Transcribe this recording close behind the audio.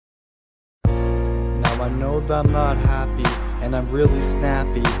I know that I'm not happy, and I'm really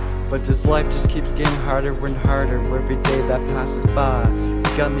snappy, but this life just keeps getting harder and harder every day that passes by.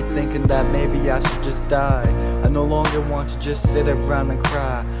 It got me thinking that maybe I should just die. I no longer want to just sit around and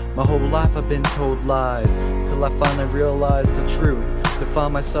cry. My whole life I've been told lies, till I finally realized the truth. To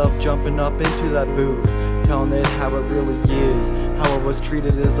find myself jumping up into that booth, telling it how it really is, how I was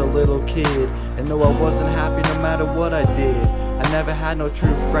treated as a little kid, and no, I wasn't happy no matter what I did. I never had no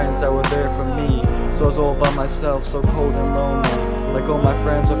true friends that were there for me, so I was all by myself, so cold and lonely, like all my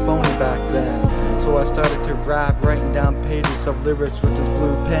friends were phony back then. So I started to rap, writing down pages of lyrics with this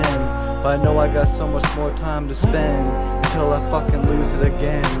blue pen, but I know I got so much more time to spend until I fucking lose it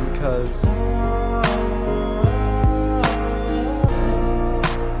again, cause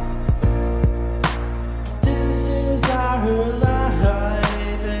this is our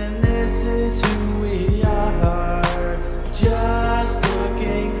life, and this is who we are. Just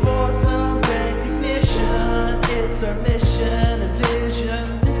looking for some recognition, it's our mission and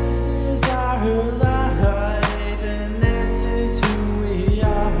vision. This is our life, and this is who we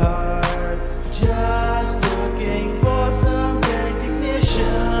are. Just looking for some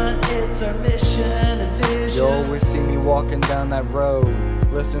recognition, it's our mission and vision. You always see me walking down that road,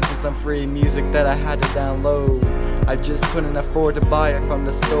 listening to some free music that I had to download. I just couldn't afford to buy it from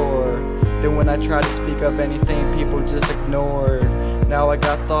the store. Then when I try to speak of anything, people just ignore. Now I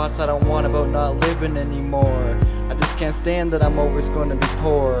got thoughts I don't want about not living anymore. I just can't stand that I'm always gonna be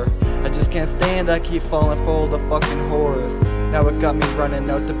poor. I just can't stand I keep falling for all the fucking whores. Now it got me running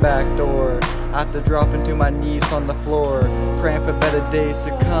out the back door, after dropping to my knees on the floor, praying for better days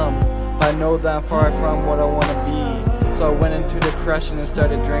to come. But I know that I'm far from what I wanna be, so I went into depression and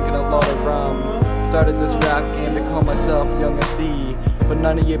started drinking a lot of rum. Started this rap game to call myself Young MC, but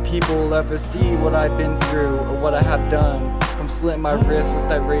none of you people will ever see what I've been through or what I have done, from slitting my wrist with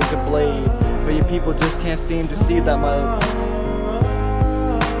that razor blade. But you people just can't seem to see that my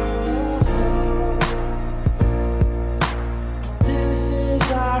this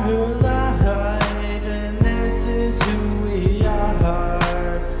is our life, and this is who we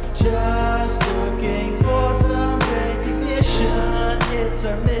are. Just looking for some recognition, it's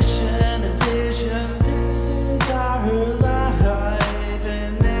our mission and vision. This is our life,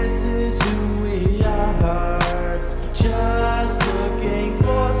 and this is who we are. Just looking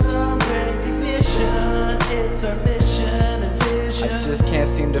for some recognition, it's our mission and vision. I just can't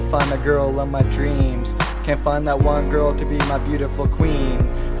seem to find the girl of my dreams. Can't find that one girl to be my beautiful queen.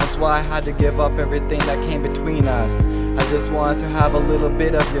 That's why I had to give up everything that came between us. I just wanted to have a little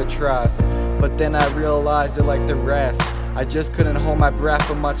bit of your trust, but then I realized it like the rest. I just couldn't hold my breath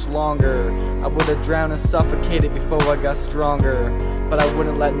for much longer. I would have drowned and suffocated before I got stronger, but I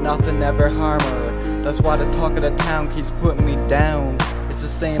wouldn't let nothing ever harm her. That's why the talk of the town keeps putting me down. It's the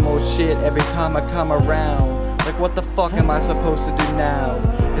same old shit every time I come around. Like, what the fuck am I supposed to do now?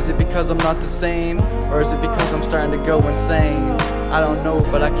 Is it because I'm not the same, or is it because I'm starting to go insane? I don't know,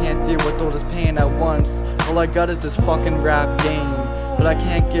 but I can't deal with all this pain at once. All I got is this fucking rap game, but I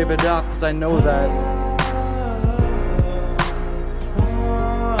can't give it up, cause I know that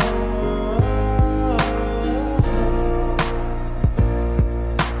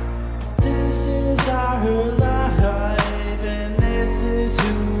this is our life, and this is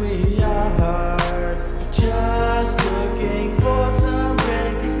who we are. Just looking for some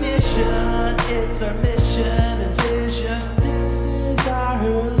recognition, it's our mission and vision. This is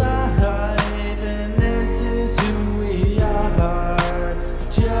our life, and this is who we are.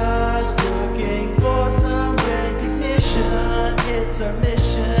 Just looking for some recognition, it's our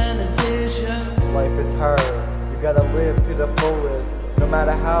mission and vision. life is hard. You gotta live to the fullest, no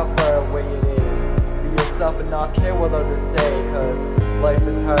matter how far away it is. Be yourself and not care what others say, cause life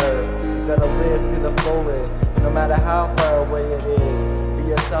is hard. You gotta live to the fullest, no matter how far away it is. Be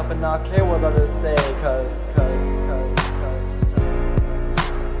yourself and not care what others say, cause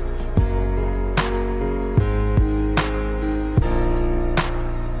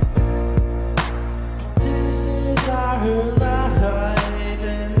this is our life,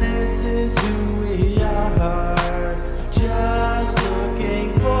 and this is who we are. Just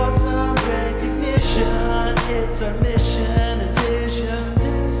looking for some recognition, it's our mission and vision.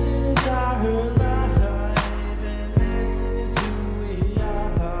 This is our life, and this is who we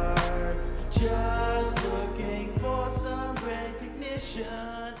are. Just looking for some recognition,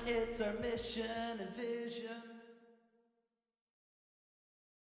 it's our mission and vision.